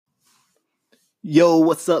Yo,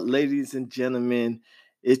 what's up, ladies and gentlemen?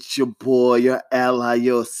 It's your boy, your ally,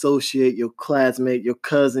 your associate, your classmate, your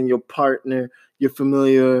cousin, your partner, your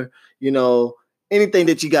familiar, anything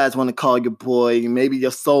that you guys want to call your boy, maybe your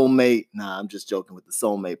soulmate. Nah, I'm just joking with the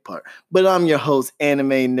soulmate part. But I'm your host, Anime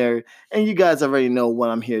Nerd, and you guys already know what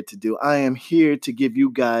I'm here to do. I am here to give you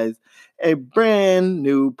guys a brand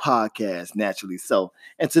new podcast, naturally so.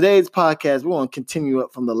 And today's podcast, we're going to continue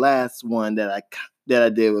up from the last one that I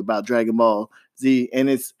did about Dragon Ball Z, and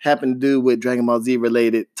it's happened to do with Dragon Ball Z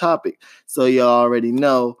related topic. So you already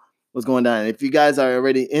know what's going on. If you guys are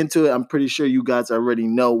already into it, I'm pretty sure you guys already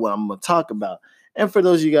know what I'm gonna talk about. And for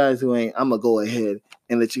those of you guys who ain't, I'm gonna go ahead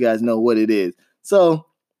and let you guys know what it is. So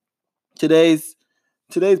today's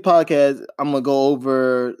podcast, I'm gonna go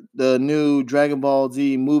over the new Dragon Ball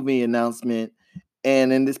Z movie announcement.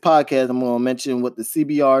 And in this podcast, I'm gonna mention what the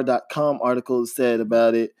CBR.com article said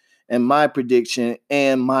about it, and my prediction,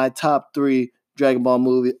 and my top 3 Dragon Ball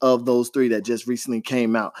movie of those 3 that just recently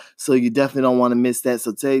came out. So you definitely don't want to miss that.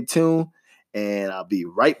 So stay tuned, and I'll be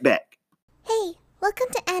right back. Hey, welcome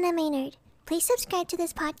to Anime Nerd. Please subscribe to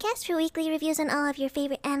this podcast for weekly reviews on all of your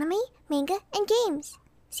favorite anime, manga, and games.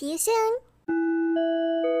 See you soon!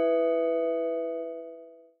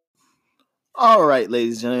 All right,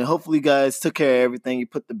 ladies and gentlemen. Hopefully, you guys took care of everything. You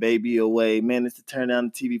put the baby away, managed to turn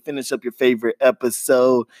down the TV, finish up your favorite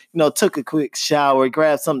episode, took a quick shower,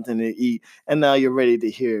 grabbed something to eat, and now you're ready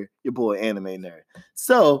to hear your boy Anime Nerd.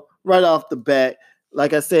 So, right off the bat,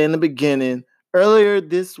 like I said in the beginning, earlier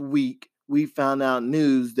this week, we found out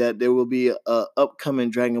news that there will be a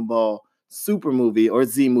upcoming Dragon Ball Super movie or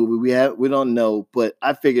Z movie. We don't know, but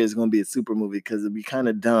I figure it's going to be a super movie because it'd be kind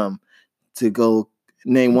of dumb to go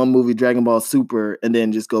name one movie Dragon Ball Super and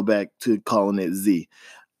then just go back to calling it Z.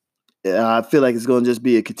 I feel like it's going to just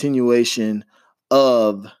be a continuation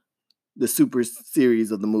of the Super series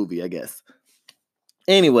of the movie, I guess.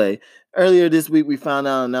 Anyway, earlier this week we found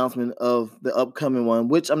out an announcement of the upcoming one,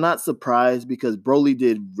 which I'm not surprised because Broly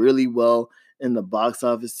did really well in the box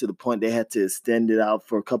office to the point they had to extend it out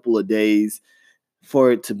for a couple of days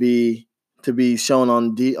for it to be shown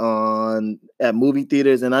on at movie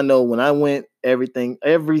theaters. And I know when I went,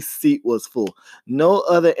 every seat was full. No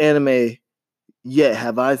other anime yet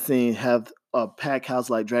have I seen have a packed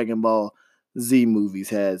house like Dragon Ball Z movies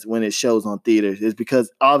has when it shows on theaters. It's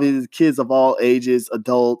because obviously kids of all ages,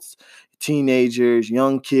 adults, teenagers,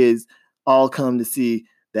 young kids, all come to see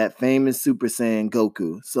that famous Super Saiyan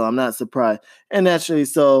Goku. So I'm not surprised. And naturally,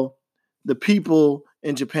 so the people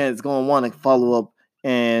in Japan is going to want to follow up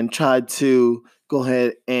and try to go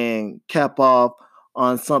ahead and cap off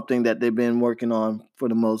on something that they've been working on for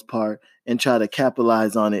the most part and try to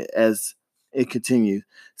capitalize on it as it continues.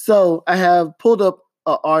 So I have pulled up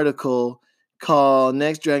an article called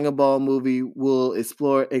Next Dragon Ball Movie Will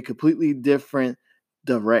Explore a Completely Different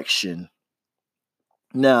Direction.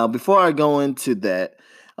 Now, before I go into that,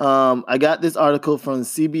 I got this article from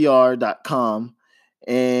CBR.com,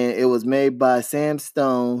 and it was made by Sam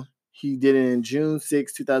Stone. He did it in June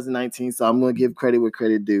 6, 2019, so I'm going to give credit where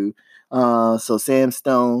credit due. So Sam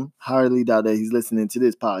Stone, hardly doubt that he's listening to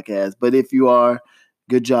this podcast, but if you are,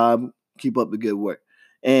 good job. Keep up the good work.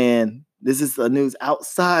 And this is a news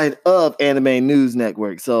outside of Anime News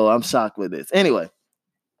Network, so I'm shocked with this. Anyway,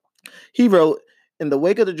 he wrote, in the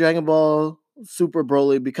wake of the Dragon Ball Super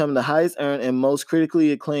Broly becoming the highest earned and most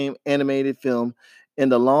critically acclaimed animated film in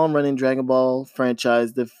the long-running Dragon Ball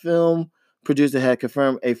franchise, the film producer had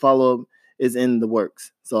confirmed a follow-up is in the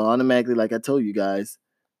works. So automatically, like I told you guys,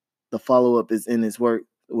 the follow-up is in his work,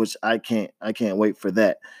 which I can't wait for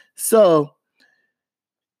that. So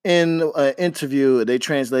in an interview, they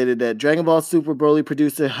translated that Dragon Ball Super Broly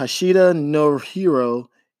producer Hashida Norihiro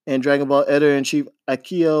and Dragon Ball editor-in-chief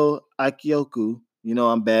Akio Akioku,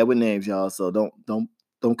 I'm bad with names, y'all, so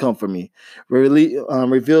don't come for me,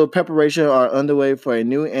 revealed preparation are underway for a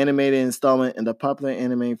new animated installment in the popular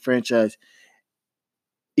anime franchise.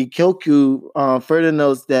 Ikyoku further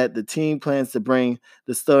notes that the team plans to bring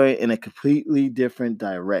the story in a completely different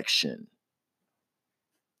direction.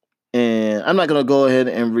 And I'm not going to go ahead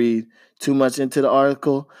and read too much into the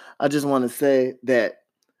article. I just want to say that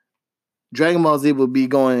Dragon Ball Z will be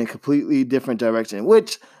going in a completely different direction,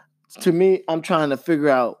 which to me, I'm trying to figure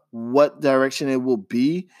out what direction it will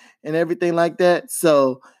be and everything like that.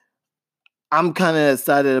 So I'm kind of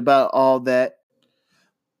excited about all that.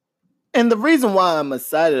 And the reason why I'm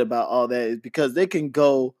excited about all that is because they can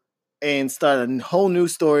go and start a whole new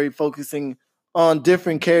story focusing on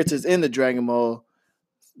different characters in the Dragon Ball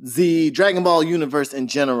universe in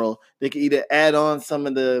general. They can either add on some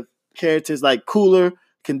of the characters, like Cooler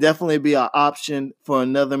can definitely be an option for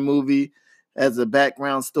another movie as a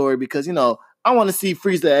background story, because I want to see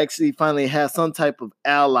Frieza actually finally have some type of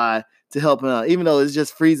ally to help him out, even though it's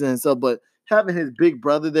just Frieza himself. But having his big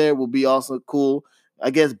brother there will be also cool.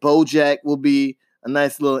 I guess Bojack will be a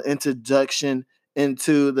nice little introduction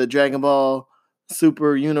into the Dragon Ball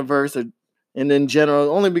Super universe, and in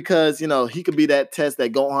general, only because he could be that test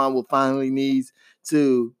that Gohan will finally needs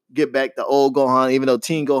to get back the old Gohan, even though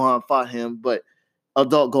Teen Gohan fought him, but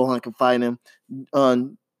adult Gohan can fight him.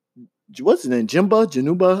 What's his name?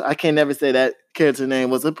 Januba? I can't never say that character name.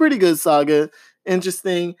 Was a pretty good saga.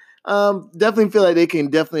 Interesting. Definitely feel like they can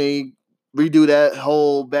definitely redo that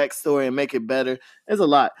whole backstory and make it better. There's a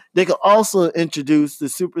lot. They could also introduce the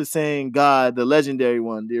Super Saiyan God, the legendary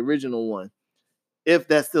one, the original one. If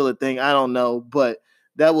that's still a thing, I don't know. But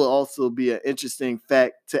that will also be an interesting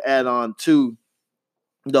fact to add on to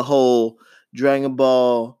the whole Dragon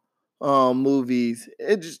Ball movies.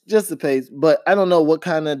 It's just the pace, but I don't know what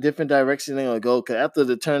kind of different direction they're gonna go. Cause after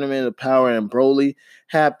the Tournament of Power and Broly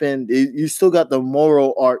happened, you still got the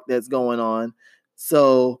moral arc that's going on.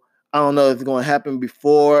 So I don't know if it's going to happen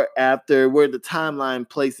before, after, where the timeline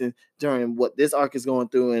placing during what this arc is going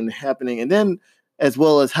through and happening, and then as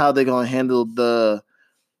well as how they're going to handle the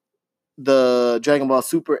Dragon Ball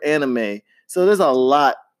Super anime. So there's a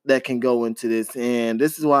lot that can go into this, and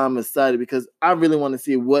this is why I'm excited, because I really want to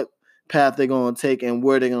see what path they're going to take and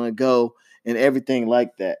where they're going to go and everything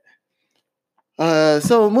like that.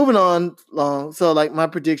 So moving on, so like my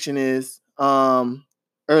prediction is,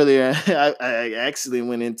 earlier I actually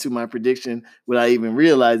went into my prediction without even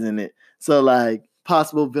realizing it. So like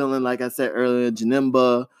possible villain, like I said earlier,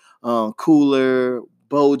 Janemba, Cooler,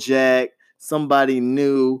 Bojack, somebody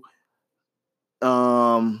new,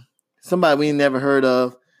 somebody we never heard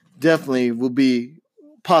of, definitely will be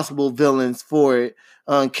possible villains for it.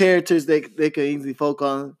 Characters they could easily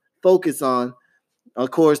focus on.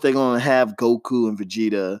 Of course, they're gonna have Goku and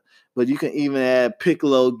Vegeta, but you can even add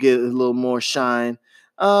Piccolo, get a little more shine.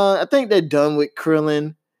 I think they're done with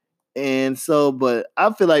Krillin, and so, but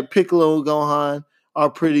I feel like Piccolo and Gohan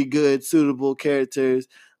are pretty good, suitable characters.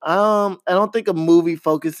 I don't think a movie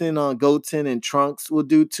focusing on Goten and Trunks will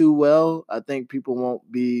do too well. I think people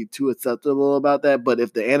won't be too acceptable about that. But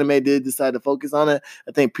if the anime did decide to focus on it,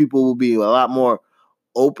 I think people will be a lot more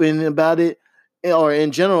open about it, or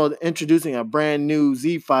in general, introducing a brand new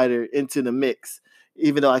Z fighter into the mix.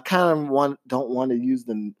 Even though I kind of don't want to use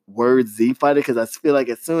the word Z fighter, because I feel like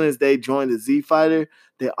as soon as they join the Z fighter,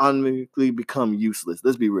 they automatically become useless.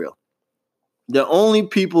 Let's be real. The only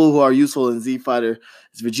people who are useful in Z Fighter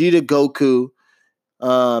is Vegeta, Goku,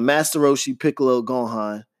 Master Roshi, Piccolo,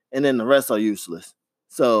 Gohan, and then the rest are useless.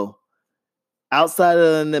 So outside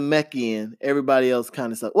of the Namekian, everybody else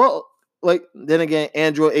kind of sucks. Well, like then again,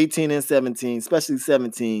 Android 18 and 17, especially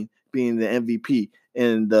 17 being the MVP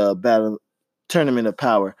in the battle Tournament of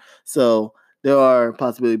Power. So there are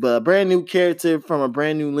possibilities, but a brand new character from a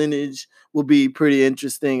brand new lineage will be pretty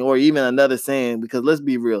interesting, or even another Saiyan, because let's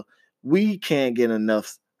be real, we can't get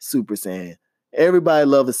enough Super Saiyan. Everybody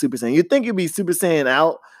loves a Super Saiyan. You'd think it'd be Super Saiyan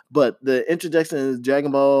out, but the introduction of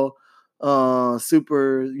Dragon Ball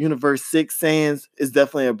Super Universe 6 Saiyans is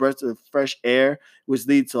definitely a breath of fresh air, which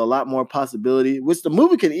leads to a lot more possibility, which the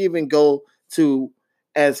movie can even go to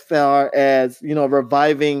as far as,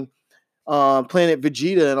 reviving Planet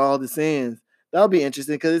Vegeta and all the Saiyans. That'll be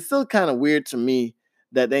interesting, because it's still kind of weird to me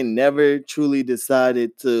that they never truly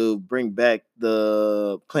decided to bring back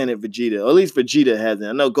the Planet Vegeta. Or at least Vegeta hasn't.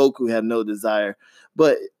 I know Goku had no desire,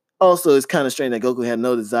 but also it's kind of strange that Goku had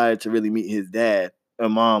no desire to really meet his dad or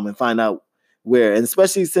mom and find out where. And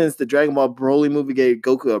especially since the Dragon Ball Broly movie gave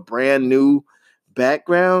Goku a brand new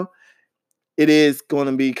background, it is going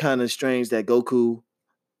to be kind of strange that Goku,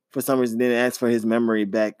 for some reason, didn't ask for his memory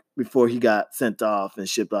back before he got sent off and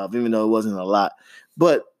shipped off, even though it wasn't a lot.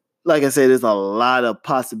 But like I said, there's a lot of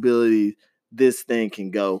possibilities this thing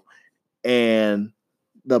can go. And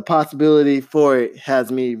the possibility for it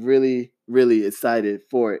has me really, really excited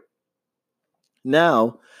for it.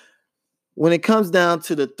 Now, when it comes down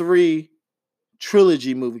to the 3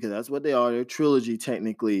 trilogy movie, because that's what they are, they're trilogy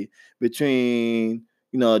technically, between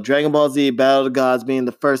Dragon Ball Z, Battle of the Gods being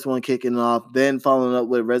the first one kicking off, then following up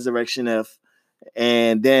with Resurrection F,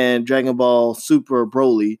 and then Dragon Ball Super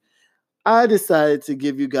Broly. I decided to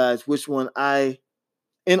give you guys which one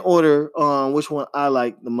in order, which one I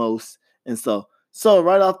like the most. And so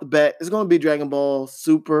right off the bat, it's going to be Dragon Ball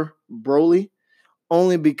Super Broly,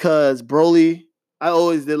 only because Broly, I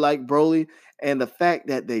always did like Broly, and the fact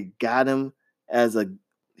that they got him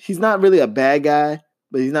he's not really a bad guy,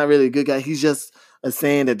 but he's not really a good guy. He's just a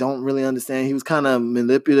Saiyan that don't really understand. He was kind of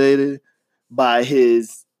manipulated by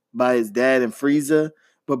his dad and Frieza,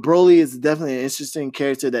 But Broly is definitely an interesting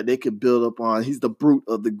character that they could build up on. He's the brute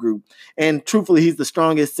of the group. And truthfully, he's the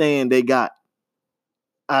strongest Saiyan they got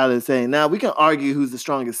out of the Saiyan. Now, we can argue who's the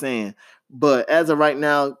strongest Saiyan. But as of right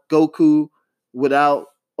now, Goku without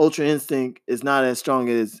Ultra Instinct is not as strong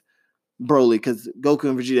as Broly because Goku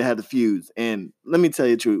and Vegeta had to fuse. And let me tell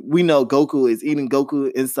you the truth. We know Goku is eating Goku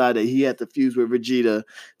inside that he had to fuse with Vegeta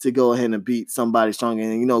to go ahead and beat somebody stronger.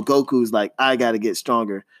 And, Goku's like, I got to get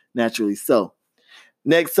stronger naturally. So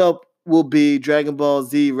next up will be Dragon Ball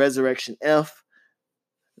Z Resurrection F.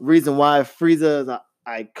 Reason why Frieza is an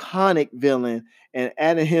iconic villain and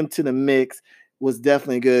adding him to the mix was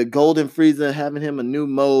definitely good. Golden Frieza, having him a new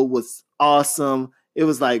mode was awesome. It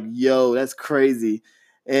was like, yo, that's crazy.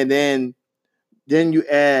 And then you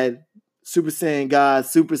add Super Saiyan God,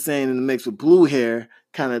 Super Saiyan in the mix with blue hair,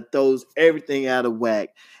 kind of throws everything out of whack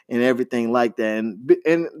and everything like that.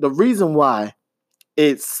 And the reason why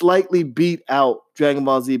it slightly beat out Dragon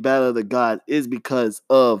Ball Z Battle of the Gods is because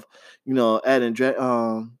of, adding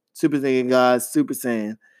Super Saiyan God, Super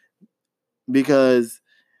Saiyan. Because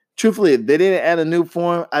truthfully, if they didn't add a new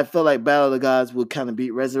form, I feel like Battle of the Gods would kind of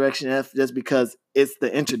beat Resurrection F just because it's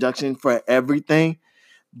the introduction for everything.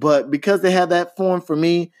 But because they have that form for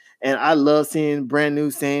me, and I love seeing brand new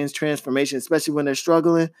Saiyans transformation, especially when they're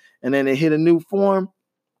struggling, and then they hit a new form.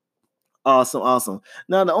 Awesome.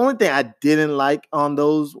 Now, the only thing I didn't like on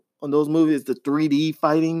those movies is the 3D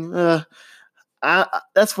fighting.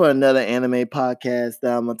 That's for another anime podcast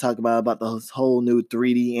that I'm gonna talk about the whole new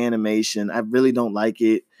 3D animation. I really don't like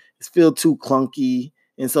it. It's feel too clunky,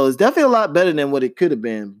 and so it's definitely a lot better than what it could have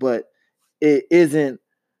been, but it isn't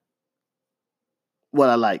what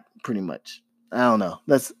I like, pretty much. I don't know.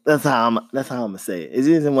 That's how I'm gonna say it. It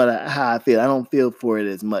isn't how I feel. I don't feel for it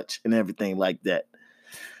as much and everything like that.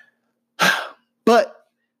 But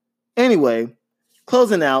anyway,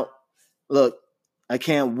 closing out. Look, I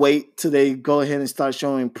can't wait till they go ahead and start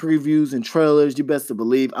showing previews and trailers. You best to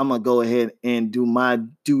believe I'm gonna go ahead and do my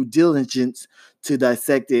due diligence to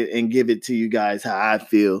dissect it and give it to you guys how I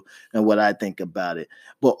feel and what I think about it.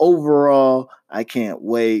 But overall, I can't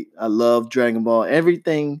wait. I love Dragon Ball.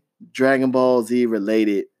 Everything Dragon Ball Z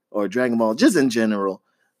related, or Dragon Ball just in general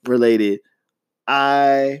related,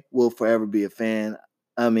 I will forever be a fan.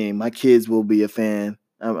 I mean, my kids will be a fan.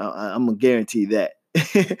 I'm gonna guarantee that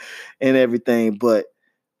and everything. But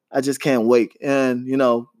I just can't wait. And,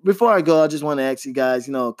 before I go, I just want to ask you guys,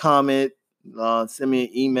 comment, send me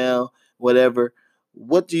an email, whatever.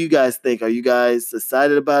 What do you guys think? Are you guys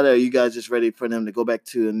excited about it? Are you guys just ready for them to go back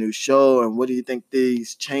to a new show? And what do you think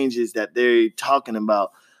these changes that they're talking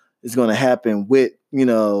about is going to happen with,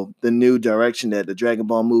 the new direction that the Dragon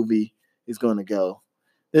Ball movie is going to go?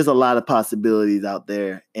 There's a lot of possibilities out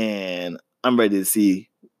there, and I'm ready to see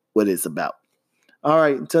what it's about. All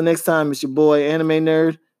right, until next time, it's your boy, Anime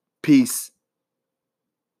Nerd. Peace.